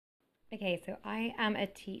Okay, so I am a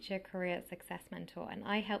teacher career success mentor and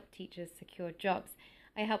I help teachers secure jobs.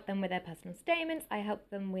 I help them with their personal statements, I help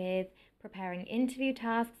them with preparing interview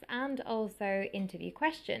tasks and also interview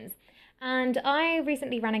questions. And I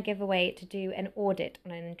recently ran a giveaway to do an audit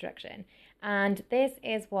on an introduction. And this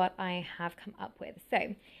is what I have come up with.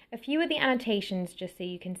 So, a few of the annotations, just so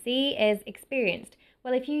you can see, is experienced.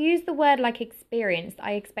 Well, if you use the word like experienced,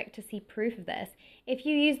 I expect to see proof of this. If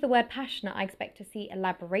you use the word passionate, I expect to see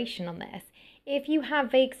elaboration on this. If you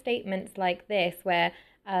have vague statements like this, where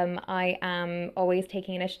I am always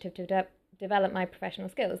taking initiative to develop my professional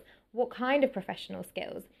skills, what kind of professional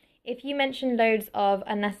skills? If you mention loads of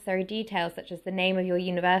unnecessary details, such as the name of your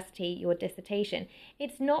university, your dissertation,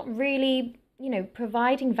 it's not really,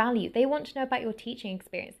 providing value. They want to know about your teaching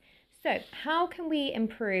experience. So how can we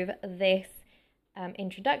improve this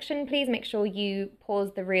introduction? Please make sure you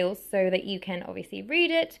pause the reel so that you can obviously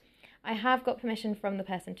read it. I have got permission from the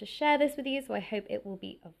person to share this with you, so I hope it will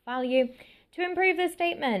be of value. To improve this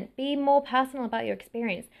statement, be more personal about your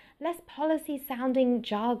experience, less policy sounding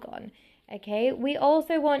jargon. Okay, we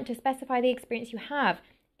also want to specify the experience you have.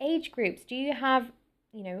 Age groups, do you have,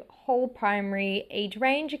 whole primary age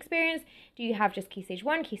range experience? Do you have just Key Stage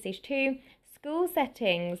 1, Key Stage 2? School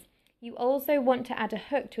settings, you also want to add a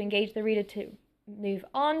hook to engage the reader to move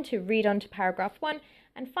on, to read on to paragraph 1.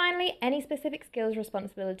 And finally, any specific skills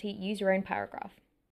responsibility, use your own paragraph.